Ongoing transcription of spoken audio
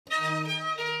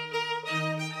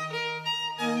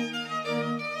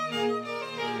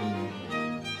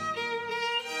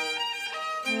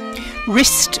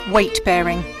Wrist weight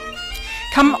bearing.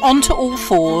 Come onto all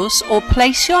fours or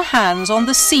place your hands on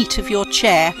the seat of your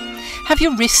chair. Have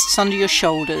your wrists under your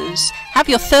shoulders. Have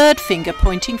your third finger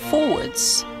pointing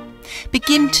forwards.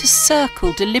 Begin to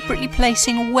circle, deliberately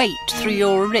placing weight through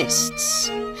your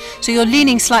wrists. So you're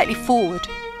leaning slightly forward.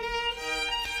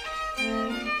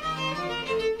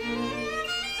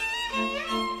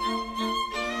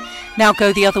 Now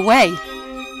go the other way.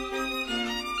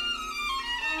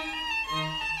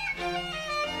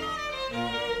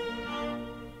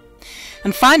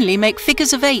 And finally, make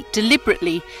figures of 8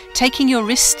 deliberately, taking your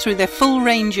wrists through their full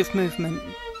range of movement.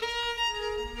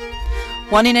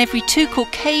 1 in every 2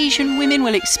 Caucasian women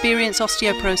will experience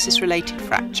osteoporosis-related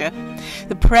fracture.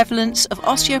 The prevalence of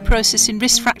osteoporosis in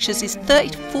wrist fractures is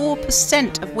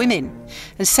 34% of women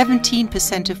and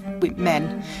 17% of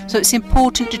men. So it's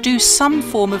important to do some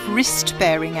form of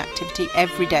wrist-bearing activity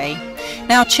every day.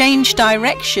 Now change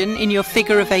direction in your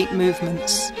figure of 8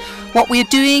 movements. What we're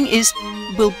doing is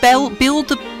we'll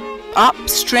build up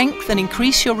strength and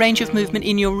increase your range of movement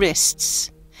in your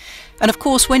wrists. And of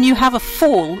course, when you have a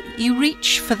fall, you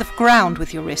reach for the ground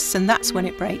with your wrists, and that's when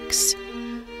it breaks.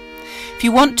 If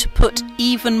you want to put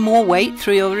even more weight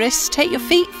through your wrists, take your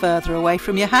feet further away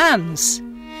from your hands.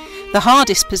 The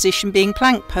hardest position being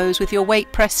plank pose with your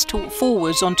weight pressed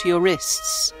forwards onto your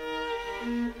wrists.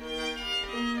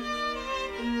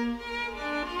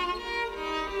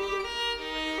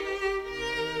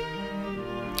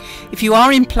 If you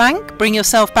are in plank, bring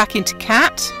yourself back into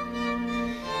cat.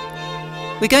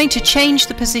 We're going to change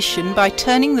the position by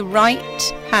turning the right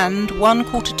hand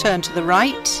 1/4 turn to the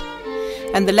right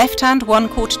and the left hand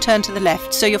 1/4 turn to the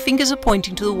left, so your fingers are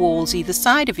pointing to the walls either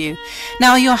side of you.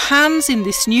 Now your hands in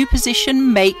this new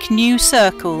position make new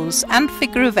circles and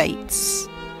figure of 8s.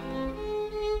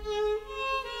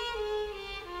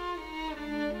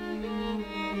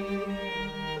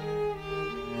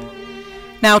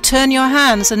 Now turn your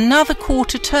hands another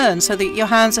 1/4 turn so that your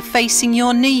hands are facing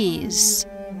your knees.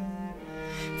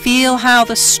 Feel how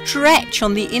the stretch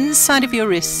on the inside of your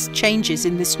wrists changes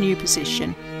in this new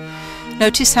position.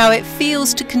 Notice how it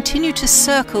feels to continue to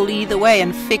circle either way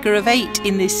and figure of 8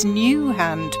 in this new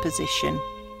hand position.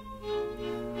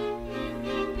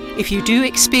 If you do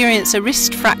experience a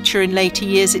wrist fracture in later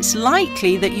years, it's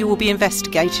likely that you will be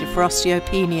investigated for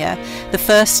osteopenia, the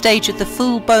first stage of the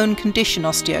full bone condition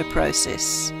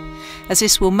osteoporosis, as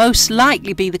this will most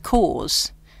likely be the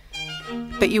cause.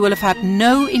 But you will have had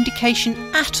no indication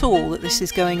at all that this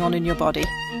is going on in your body.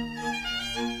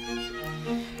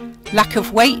 Lack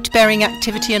of weight-bearing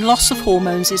activity and loss of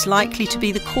hormones is likely to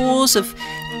be the cause of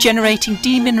generating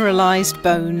demineralized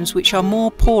bones, which are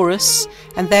more porous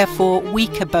and therefore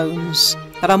weaker bones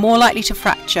that are more likely to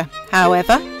fracture.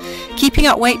 However, keeping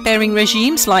up weight-bearing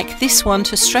regimes like this one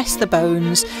to stress the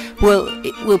bones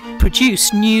will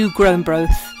produce new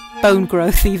bone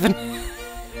growth even,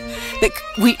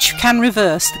 which can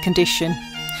reverse the condition.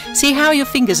 See how your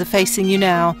fingers are facing you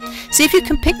now. See if you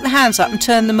can pick the hands up and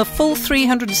turn them a full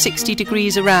 360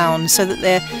 degrees around so that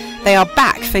they are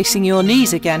back facing your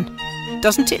knees again.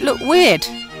 Doesn't it look weird?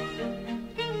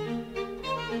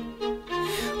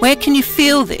 Where can you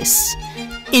feel this?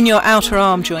 In your outer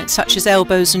arm joints, such as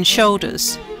elbows and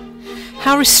shoulders.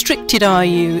 How restricted are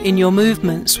you in your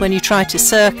movements when you try to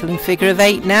circle and figure of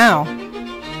 8 now?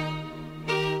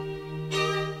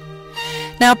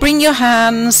 Now bring your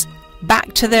hands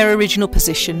back to their original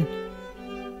position.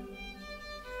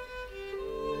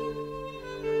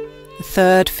 The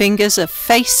third fingers are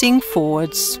facing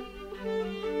forwards.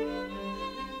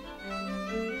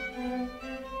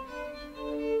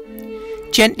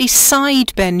 Gently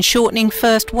side bend, shortening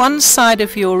first one side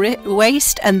of your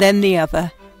waist and then the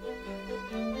other.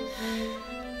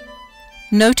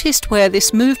 Notice where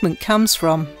this movement comes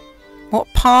from.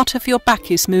 What part of your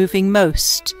back is moving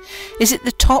most? Is it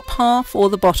the top half or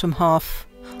the bottom half?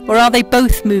 Or are they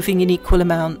both moving in equal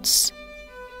amounts?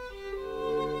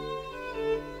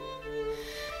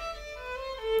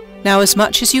 Now, as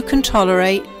much as you can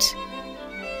tolerate,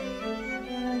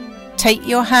 take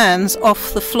your hands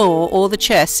off the floor or the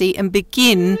chair seat and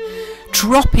begin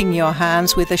dropping your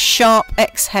hands with a sharp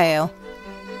exhale.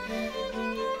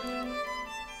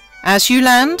 As you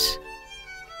land,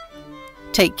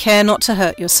 take care not to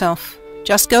hurt yourself.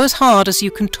 Just go as hard as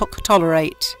you can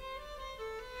tolerate.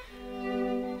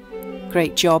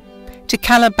 Great job. To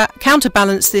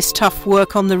counterbalance this tough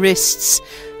work on the wrists,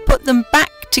 put them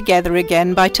back together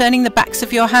again by turning the backs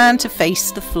of your hand to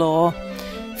face the floor,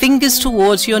 fingers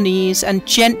towards your knees, and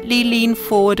gently lean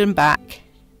forward and back.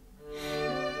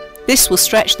 This will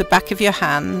stretch the back of your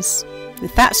hands.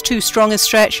 If that's too strong a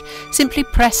stretch, simply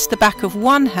press the back of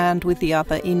one hand with the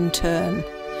other in turn.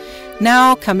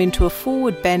 Now come into a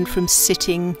forward bend from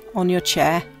sitting on your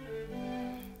chair.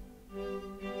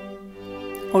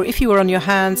 Or if you are on your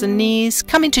hands and knees,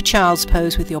 come into child's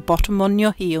pose with your bottom on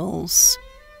your heels.